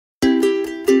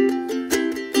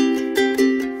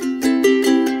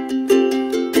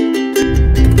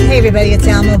Hey everybody, it's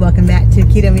Alma. Welcome back to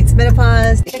Keto Meets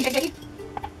Menopause. You see it?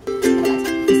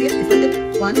 It's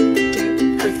lifted. 1,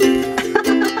 2, 3.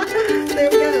 There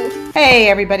we go. Hey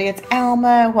everybody, it's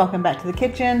Alma. Welcome back to the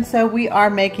kitchen. So we are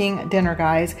making dinner,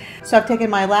 guys. So I've taken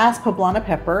my last Poblano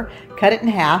pepper, cut it in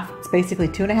half. It's basically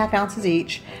 2.5 ounces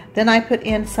each. Then I put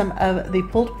in some of the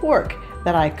pulled pork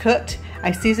that I cooked.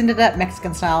 I seasoned it up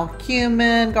Mexican style,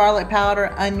 cumin, garlic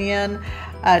powder, onion,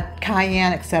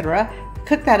 cayenne, etc.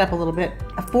 Cook that up a little bit.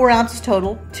 4 ounces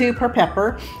total, 2 per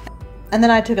pepper. And then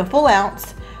I took a full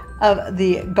ounce of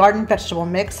the garden vegetable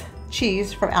mix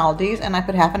cheese from Aldi's, and I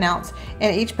put half an ounce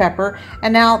in each pepper.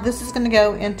 And now this is going to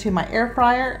go into my air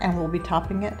fryer, and we'll be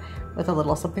topping it with a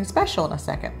little something special in a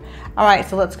second. All right,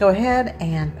 so let's go ahead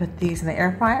and put these in the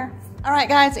air fryer. All right,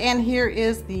 guys, and here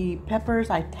is the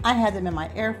peppers. I had them in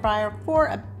my air fryer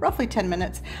for roughly 10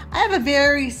 minutes. I have a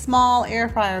very small air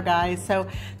fryer, guys, so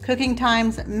cooking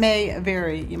times may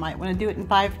vary. You might want to do it in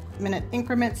 5-minute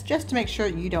increments just to make sure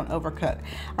you don't overcook.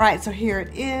 All right, so here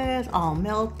it is, all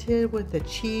melted with the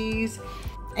cheese.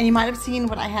 And you might have seen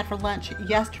what I had for lunch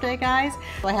yesterday, guys.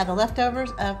 So I had the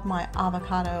leftovers of my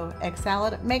avocado egg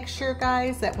salad. Make sure,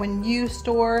 guys, that when you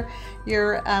store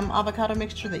your avocado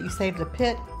mixture that you save the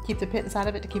pit. Keep the pit inside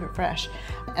of it to keep it fresh.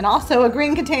 And also a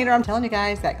green container. I'm telling you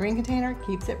guys, that green container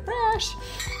keeps it fresh.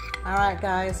 All right,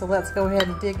 guys, so let's go ahead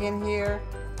and dig in here.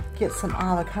 Get some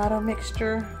avocado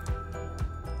mixture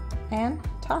and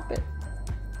top it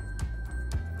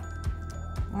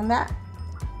on that.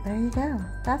 There you go.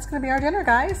 That's gonna be our dinner,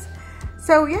 guys.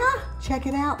 So yeah, check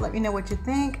it out. Let me know what you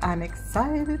think. I'm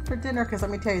excited for dinner because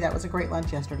let me tell you, that was a great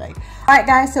lunch yesterday. All right,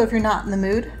 guys, so if you're not in the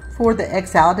mood for the egg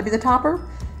salad to be the topper,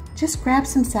 just grab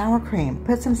some sour cream.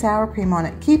 Put some sour cream on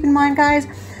it. Keep in mind, guys,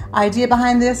 idea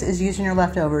behind this is using your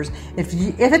leftovers. If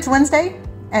it's Wednesday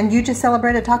and you just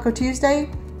celebrated Taco Tuesday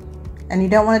and you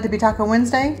don't want it to be Taco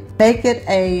Wednesday, make it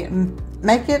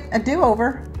a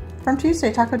do-over from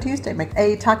Tuesday, Taco Tuesday. Make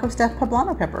a taco stuffed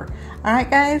poblano pepper. All right,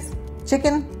 guys,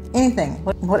 chicken, anything,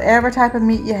 whatever type of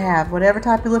meat you have, whatever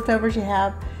type of leftovers you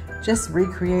have, just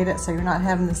recreate it so you're not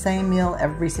having the same meal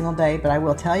every single day. But I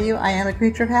will tell you, I am a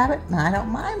creature of habit and I don't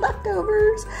mind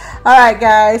leftovers. All right,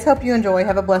 guys, hope you enjoy.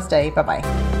 Have a blessed day. Bye-bye.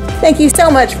 Thank you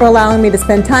so much for allowing me to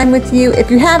spend time with you.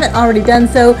 If you haven't already done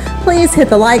so, please hit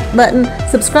the like button,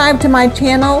 subscribe to my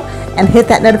channel, and hit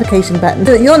that notification button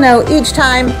so that you'll know each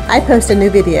time I post a new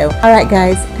video. All right,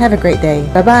 guys, have a great day.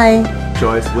 Bye-bye.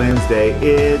 Choice Wednesday,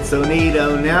 it's so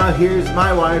neato. Now here's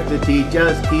my wife to teach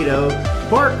us keto.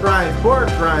 Pork rinds,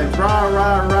 rah,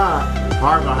 rah, rah.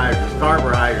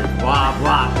 Carbohydrates, blah,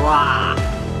 blah, blah.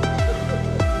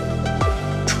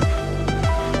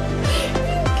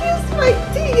 You kissed my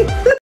teeth.